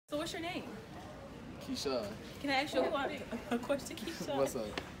So what's your name? Keisha. Can I ask you a question, Keisha? What's up?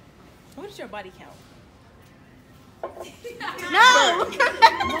 What is your body count? No!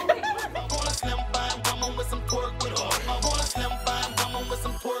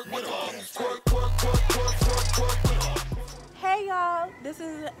 Hey y'all, this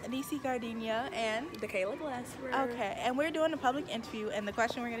is DC Gardenia and The Kayla Glassford. okay, and we're doing a public interview, and the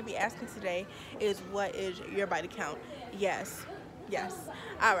question we're going to be asking today is, what is your body count? Yes.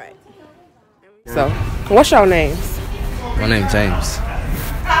 All right. So, what's your names? My name's James.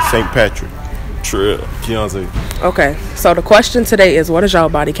 St. Patrick. Trill. Keontae. Okay, so the question today is, what is your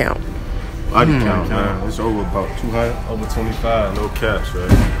body count? Body count, man. It's over about 200, over 25. No caps, right?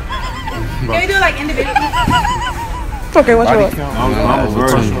 Can we do it like individually? Okay, what's yours? I'm a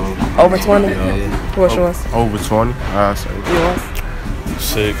virgin. Over 20? Yeah. What's yours? Over 20. I say. Yours?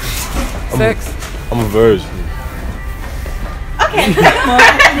 6. 6? I'm a virgin. Okay.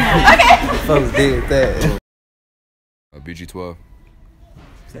 Folks did that. BG12.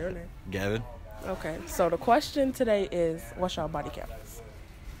 Say your name. Gavin. Okay, so the question today is, what's your body count?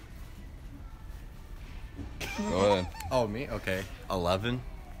 Go ahead. Oh, me? Okay. 11.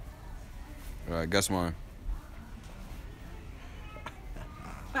 All right, guess mine.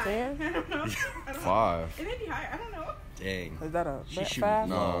 10? 5. It may be higher. I don't know. Dang. Is that a bet shoot. 5?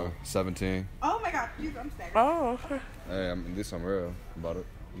 No, 17. Oh my God. I'm staggered. Oh, okay. Hey, at least I'm real about it.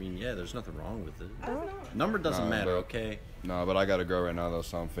 I mean, yeah, there's nothing wrong with it. I don't know. Number doesn't Nah, matter, bro. okay? No, but I got a girl right now, though,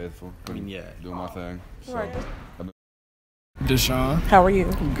 so I'm faithful. I mean, yeah. Doing my thing. So. Right. Deshaun. How are you?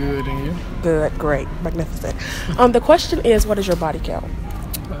 Good, and you? Good, great, magnificent. The question is, what is your body count?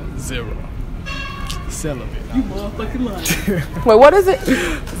 0. Celibate. You motherfucking lying. Wait, what is it?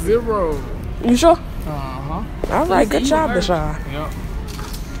 0. You sure? Uh-huh. All right, good job, Deshaun. Yep.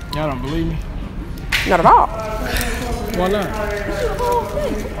 Y'all don't believe me? Not at all. Why not?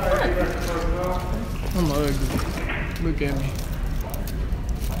 I'm ugly. Look at me.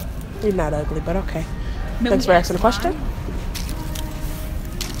 You're not ugly, but okay. Thanks for asking the question.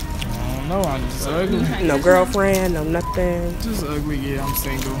 I don't know. I'm just ugly. No girlfriend, no nothing. Just ugly. Yeah, I'm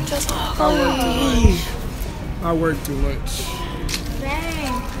single. I work too much.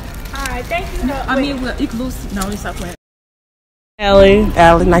 Dang. All right. Thank you. I mean, well, you can lose. No, stop playing. Allie.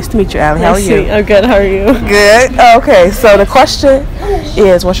 Allie, nice to meet you, Allie. How are you? I'm good. How are you? Good. Okay, so the question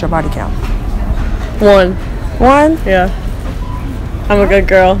is, what's your body count? 1. 1? Yeah. I'm a good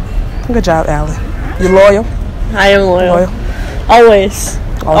girl. Good job, Allie. You loyal? I am loyal. Always.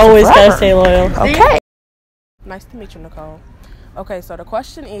 Always gotta stay loyal. Okay. Nice to meet you, Nicole. Okay, so the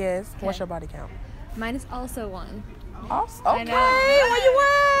question is, what's your body count? Mine is also 1. Awesome. I Okay, where you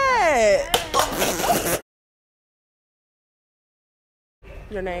at?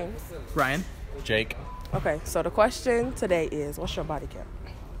 Your names? Ryan. Jake. Okay, so the question today is, what's your body count?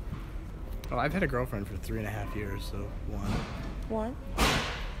 Well, I've had a girlfriend for 3.5 years, so 1. 1.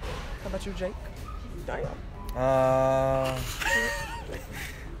 How about you, Jake? Damn.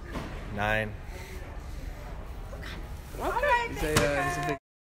 9. Okay.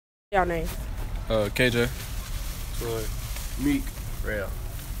 Y'all names? KJ. Troy. Meek. Real.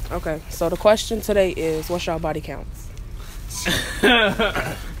 Okay, so the question today is, what's your body counts? Damn.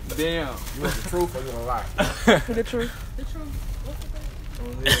 You want the truth or you want to lie? The truth.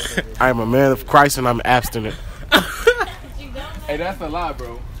 I am a man of Christ and I'm abstinent. Hey, that's a lie,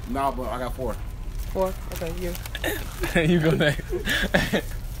 bro. No, but I got 4. 4? Okay, you. You go next.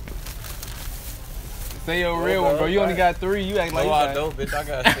 Say your real one, bro. You only got 3. You act like you got... don't, bitch. I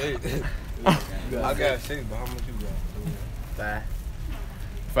got 6. I got 6, but how much you got?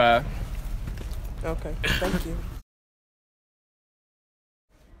 5. Okay, thank you.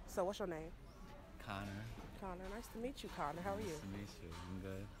 So what's your name? Connor. Connor. Nice to meet you, Connor. How are you? Nice to meet you. I'm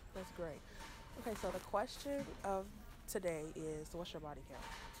good. That's great. Okay, so the question of today is, what's your body count?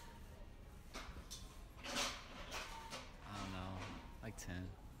 I don't know. Like 10.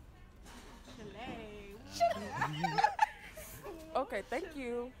 Okay, thank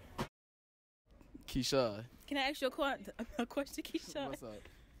you. Keisha. Can I ask you a question, Keisha? What's up?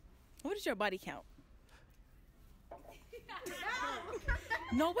 What is your body count?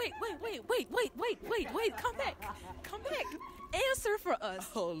 No, wait. Come back. Answer for us.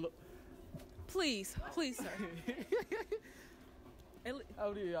 Please, sir. How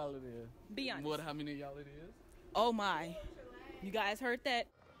many of y'all it is? Be honest. What? How many of y'all it is? Oh my. You guys heard that?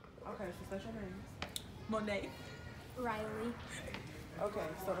 Okay, so that's your names. Monet. Riley. Okay,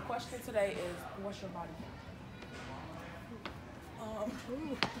 so the question today is, what's your body count?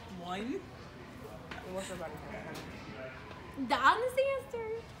 1. And what's your body count? The honest answer?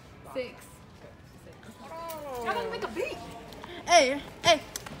 6. Y'all gonna make a beat. Hey.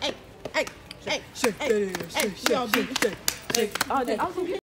 Shake that ass. Shake, shake, shake, shake. Oh, I was gonna